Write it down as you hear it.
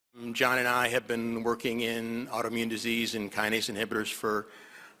John and I have been working in autoimmune disease and kinase inhibitors for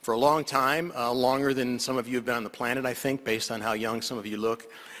a long time, longer than some of you have been on the planet, I think, based on how young some of you look.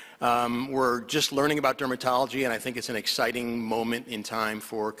 We're just learning about dermatology, and I think it's an exciting moment in time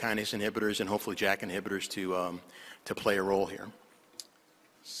for kinase inhibitors and hopefully JAK inhibitors to play a role here.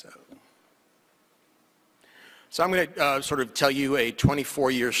 So I'm going to sort of tell you a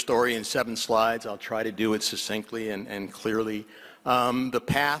 24-year story in 7 slides. I'll try to do it succinctly and clearly. The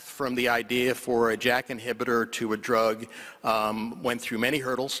path from the idea for a JAK inhibitor to a drug went through many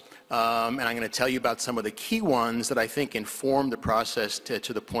hurdles, and I'm going to tell you about some of the key ones that I think informed the process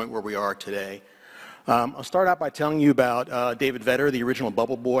to the point where we are today. I'll start out by telling you about David Vetter, the original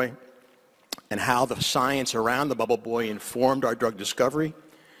Bubble Boy, and how the science around the Bubble Boy informed our drug discovery.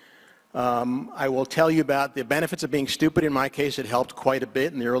 I will tell you about the benefits of being stupid. In my case, it helped quite a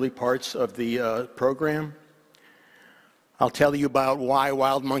bit in the early parts of the program. I'll tell you about why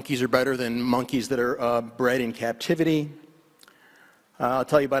wild monkeys are better than monkeys that are bred in captivity. I'll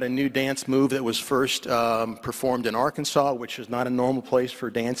tell you about a new dance move that was first performed in Arkansas, which is not a normal place for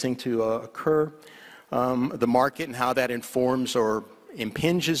dancing to occur. The market and how that informs or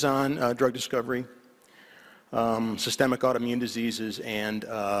impinges on drug discovery. Systemic autoimmune diseases, and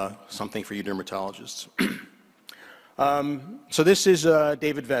something for you dermatologists. So this is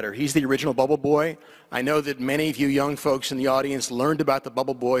David Vetter. He's the original Bubble Boy. I know that many of you young folks in the audience learned about the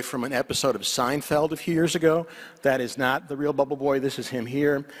Bubble Boy from an episode of Seinfeld a few years ago. That is not the real Bubble Boy. This is him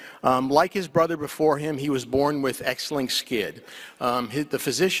here. Like his brother before him, he was born with X-linked SCID. The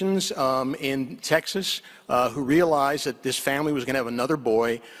physicians in Texas who realized that this family was going to have another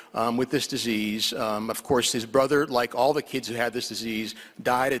boy with this disease. Of course, his brother, like all the kids who had this disease,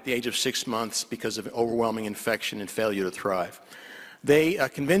 died at the age of 6 months because of overwhelming infection and failure to thrive. They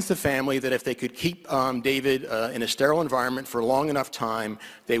convinced the family that if they could keep David in a sterile environment for a long enough time,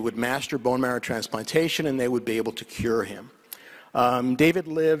 they would master bone marrow transplantation and they would be able to cure him. David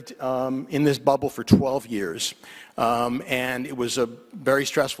lived in this bubble for 12 years, and it was very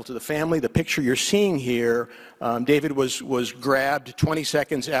stressful to the family. The picture you're seeing here, David was grabbed 20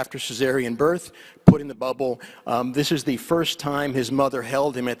 seconds after cesarean birth, put in the bubble. This is the first time his mother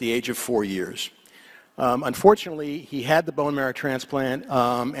held him at the age of 4 years. Unfortunately, he had the bone marrow transplant,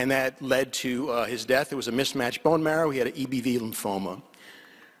 and that led to his death. It was a mismatched bone marrow. He had an EBV lymphoma.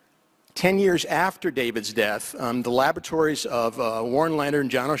 10 years after David's death, the laboratories of Warren Leonard and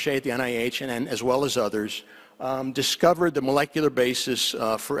John O'Shea at the NIH, and as well as others, discovered the molecular basis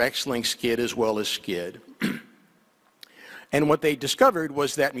for X-linked SCID as well as SCID. And what they discovered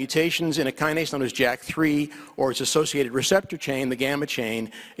was that mutations in a kinase known as JAK3 or its associated receptor chain, the gamma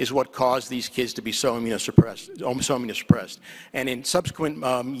chain, is what caused these kids to be so immunosuppressed. And in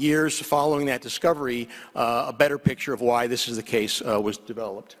subsequent years following that discovery, a better picture of why this is the case was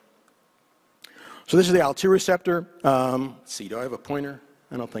developed. So this is the IL-2 receptor. Let's see, do I have a pointer?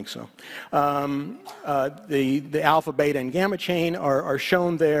 I don't think so. The alpha, beta, and gamma chain are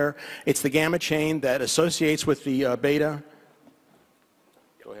shown there. It's the gamma chain that associates with the beta.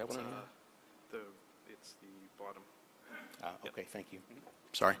 Do I have one on here? It's the bottom. Okay, thank you.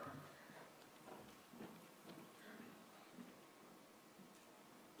 Sorry.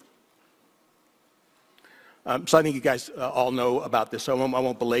 So I think you guys all know about this, so I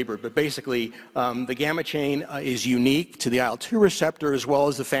won't belabor it. But basically, the gamma chain is unique to the IL-2 receptor as well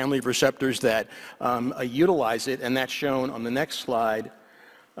as the family of receptors that utilize it, and that's shown on the next slide,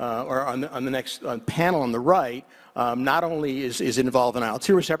 or on the next panel on the right. Not only is it involved in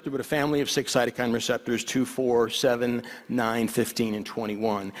IL-2 receptor, but a family of 6 cytokine receptors, 2, 4, 7, 9, 15, and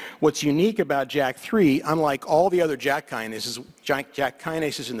 21. What's unique about JAK3, unlike all the other JAK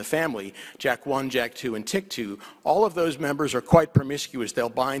kinases in the family, JAK1, JAK2, and TYK2, all of those members are quite promiscuous. They'll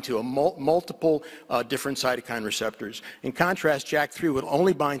bind to multiple different cytokine receptors. In contrast, JAK3 would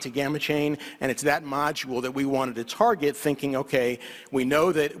only bind to gamma chain, and it's that module that we wanted to target, thinking, okay, we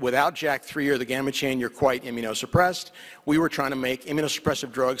know that without JAK3 or the gamma chain, you're quite immunosuppressed. We were trying to make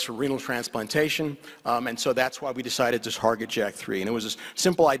immunosuppressive drugs for renal transplantation, and so that's why we decided to target JAK3. And it was a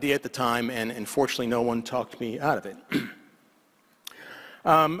simple idea at the time, and unfortunately no one talked me out of it.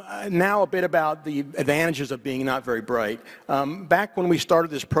 Now a bit about the advantages of being not very bright. Back when we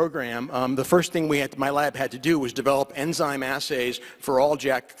started this program, the first thing my lab had to do was develop enzyme assays for all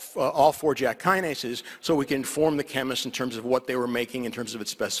 4 JAK kinases so we can inform the chemists in terms of what they were making in terms of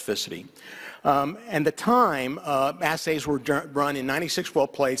its specificity. And the time, assays were run in 96-well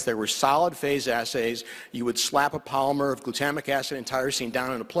plates. They were solid phase assays. You would slap a polymer of glutamic acid and tyrosine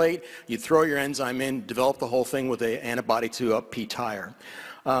down on a plate. You'd throw your enzyme in, develop the whole thing with an antibody to a p-tire.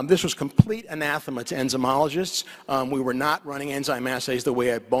 This was complete anathema to enzymologists. We were not running enzyme assays the way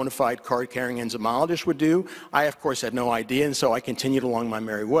a bona fide card-carrying enzymologist would do. I, of course, had no idea, and so I continued along my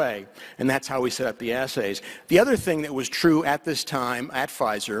merry way. And that's how we set up the assays. The other thing that was true at this time at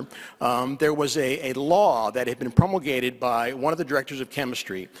Pfizer, there was a law that had been promulgated by one of the directors of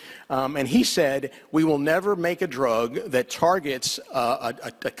chemistry. And he said, we will never make a drug that targets a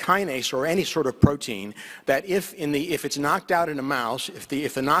kinase or any sort of protein that if it's knocked out in a mouse,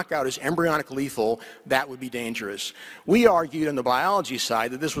 if the knockout is embryonic lethal, that would be dangerous. We argued on the biology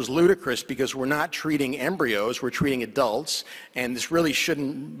side that this was ludicrous because we're not treating embryos, we're treating adults, and this really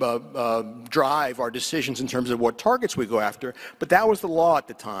shouldn't drive our decisions in terms of what targets we go after, but that was the law at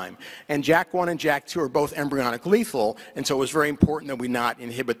the time. And JAK1 and JAK2 are both embryonic lethal, and so it was very important that we not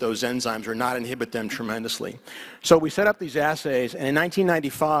inhibit those enzymes or not inhibit them tremendously. So we set up these assays, and in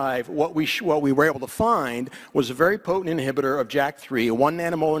 1995, what we were able to find was a very potent inhibitor of JAK3, a 1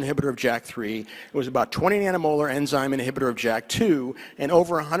 nanomolar inhibitor of JAK3. It was about 20 nanomolar enzyme inhibitor of JAK2, and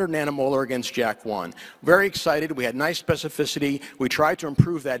over 100 nanomolar against JAK1. Very excited. We had nice specificity. We tried to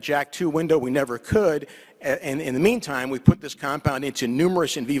improve that JAK2 window. We never could. And in the meantime, we put this compound into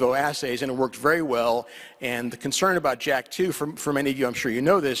numerous in vivo assays, and it worked very well. And the concern about JAK2, for many of you, I'm sure you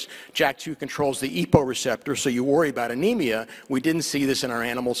know this, JAK2 controls the EPO receptor, so you worry about anemia. We didn't see this in our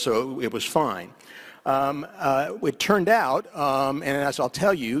animals, so it was fine. It turned out, and as I'll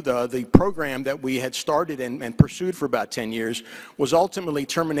tell you, the program that we had started and pursued for about 10 years was ultimately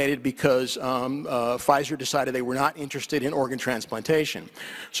terminated because Pfizer decided they were not interested in organ transplantation.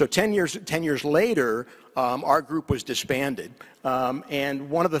 So 10 years later, our group was disbanded. And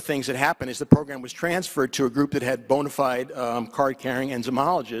one of the things that happened is the program was transferred to a group that had bona fide card-carrying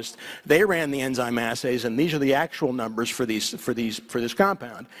enzymologists. They ran the enzyme assays, and these are the actual numbers for this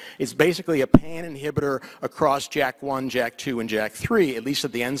compound. It's basically a pan inhibitor across JAK1, JAK2, and JAK3, at least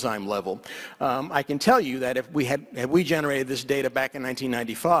at the enzyme level. I can tell you that if we generated this data back in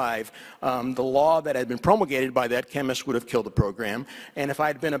 1995, the law that had been promulgated by that chemist would have killed the program. And if I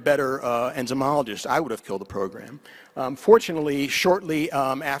had been a better enzymologist, I would have killed the program. Fortunately, shortly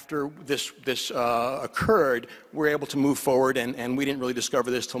after this occurred, we were able to move forward, and we didn't really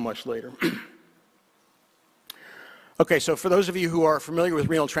discover this till much later. Okay, so for those of you who are familiar with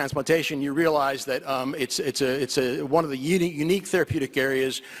renal transplantation, you realize that it's one of the unique therapeutic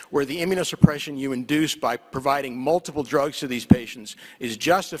areas where the immunosuppression you induce by providing multiple drugs to these patients is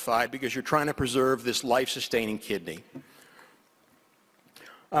justified because you're trying to preserve this life-sustaining kidney.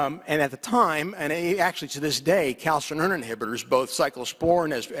 And at the time, and actually to this day, calcineurin inhibitors, both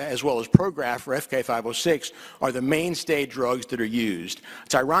cyclosporin as well as Prograf or FK506, are the mainstay drugs that are used.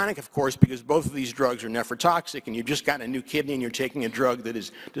 It's ironic, of course, because both of these drugs are nephrotoxic, and you've just gotten a new kidney and you're taking a drug that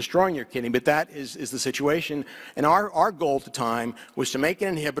is destroying your kidney, but that is the situation. And our goal at the time was to make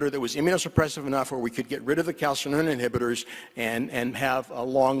an inhibitor that was immunosuppressive enough where we could get rid of the calcineurin inhibitors and have a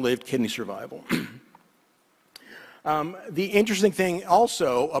long-lived kidney survival. The interesting thing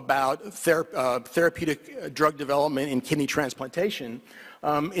also about therapeutic drug development in kidney transplantation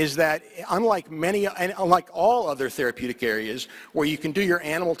is that unlike all other therapeutic areas where you can do your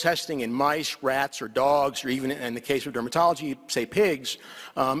animal testing in mice, rats, or dogs, or even in the case of dermatology, say pigs,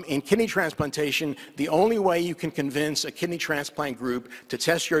 in kidney transplantation, the only way you can convince a kidney transplant group to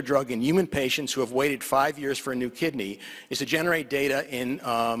test your drug in human patients who have waited 5 years for a new kidney is to generate data in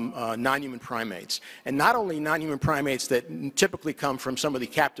non-human primates. And not only non-human primates that typically come from some of the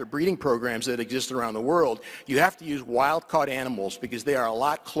captive breeding programs that exist around the world, you have to use wild-caught animals because they are a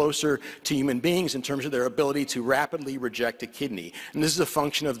lot closer to human beings in terms of their ability to rapidly reject a kidney. And this is a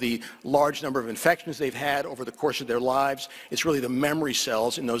function of the large number of infections they've had over the course of their lives. It's really the memory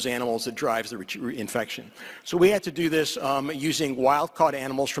cells in those animals that drives the infection. So we had to do this using wild-caught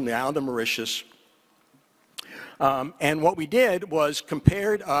animals from the island of Mauritius. And what we did was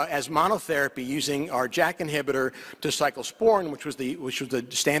compared as monotherapy using our JAK inhibitor to cyclosporin, which was the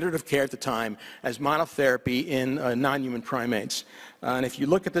standard of care at the time, as monotherapy in non-human primates. And if you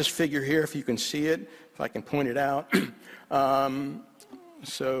look at this figure here, if you can see it, if I can point it out.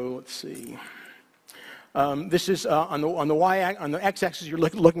 So let's see. This is on the x-axis. You're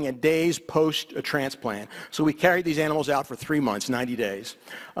looking at days post-transplant. So we carried these animals out for 3 months, 90 days.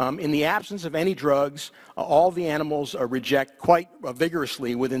 In the absence of any drugs, all the animals reject quite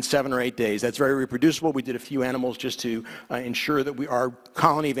vigorously within 7 or 8 days. That's very reproducible. We did a few animals just to ensure that our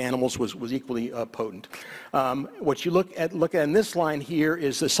colony of animals was equally potent. What you look at in this line here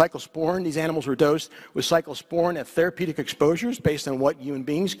is the cyclosporin. These animals were dosed with cyclosporin at therapeutic exposures based on what human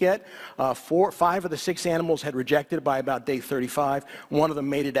beings get. 5 of the 6 6 animals had rejected by about day 35. One of them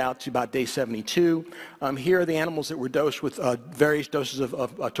made it out to about day 72. Here are the animals that were dosed with various doses of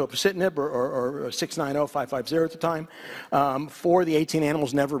tofacitinib or 690, 550 at the time. 4 of the 18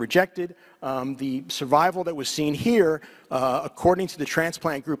 animals never rejected. The survival that was seen here, according to the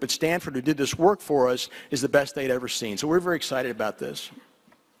transplant group at Stanford who did this work for us, is the best they'd ever seen. So we're very excited about this.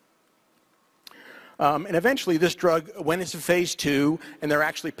 And eventually this drug went into phase 2, and there are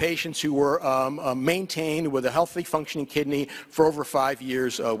actually patients who were maintained with a healthy functioning kidney for over 5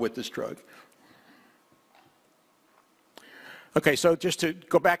 years with this drug. Okay, so just to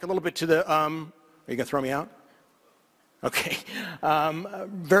go back a little bit to the, are you going to throw me out? Okay.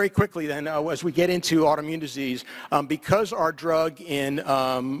 Very quickly then, as we get into autoimmune disease, because our drug in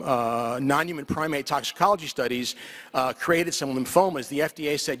non-human primate toxicology studies created some lymphomas, the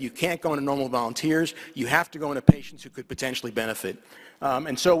FDA said you can't go into normal volunteers, you have to go into patients who could potentially benefit.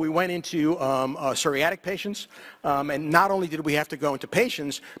 And so we went into psoriatic patients, and not only did we have to go into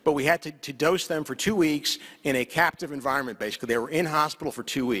patients, but we had to dose them for 2 weeks in a captive environment, basically. They were in hospital for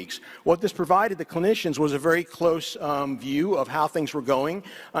 2 weeks. What this provided the clinicians was a very close view of how things were going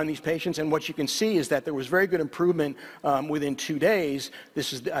on these patients, and what you can see is that there was very good improvement within 2 days.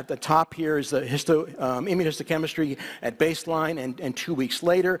 This is at the top here is the immunohistochemistry at baseline, and 2 weeks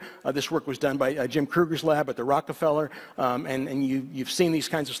later. This work was done by Jim Kruger's lab at the Rockefeller, and you've seen these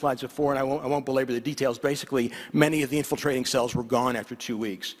kinds of slides before, and I won't belabor the details. Basically, many of the infiltrating cells were gone after 2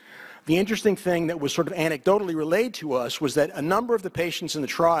 weeks. The interesting thing that was sort of anecdotally relayed to us was that a number of the patients in the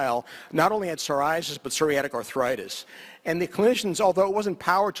trial not only had psoriasis, but psoriatic arthritis. And the clinicians, although it wasn't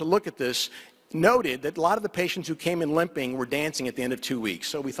powered to look at this, noted that a lot of the patients who came in limping were dancing at the end of 2 weeks.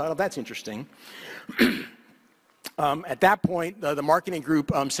 So we thought, oh, that's interesting. At that point, the marketing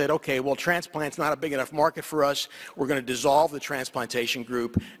group said, okay, well, transplant's not a big enough market for us. We're going to dissolve the transplantation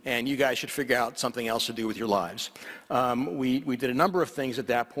group, and you guys should figure out something else to do with your lives. We did a number of things at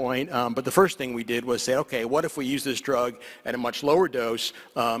that point, but the first thing we did was say, okay, what if we use this drug at a much lower dose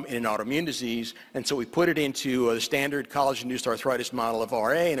in an autoimmune disease? And so we put it into the standard college-induced arthritis model of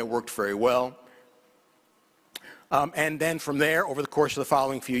RA, and it worked very well. And then from there, over the course of the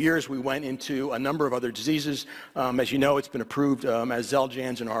following few years, we went into a number of other diseases. As you know, it's been approved as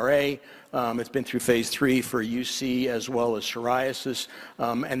Xeljanz in RA. It's been through phase 3 for UC as well as psoriasis.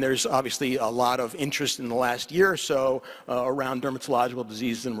 And there's obviously a lot of interest in the last year or so around dermatological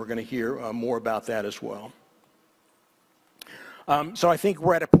diseases, and we're going to hear more about that as well. So I think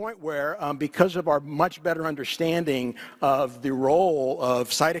we're at a point where, because of our much better understanding of the role of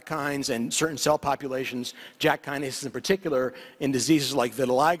cytokines and certain cell populations, JAK kinases in particular, in diseases like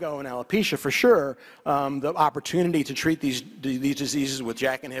vitiligo and alopecia for sure, the opportunity to treat these diseases with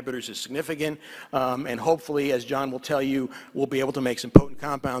JAK inhibitors is significant. And hopefully, as John will tell you, we'll be able to make some potent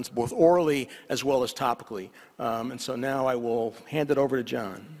compounds both orally as well as topically. And so now I will hand it over to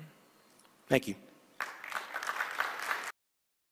John. Thank you.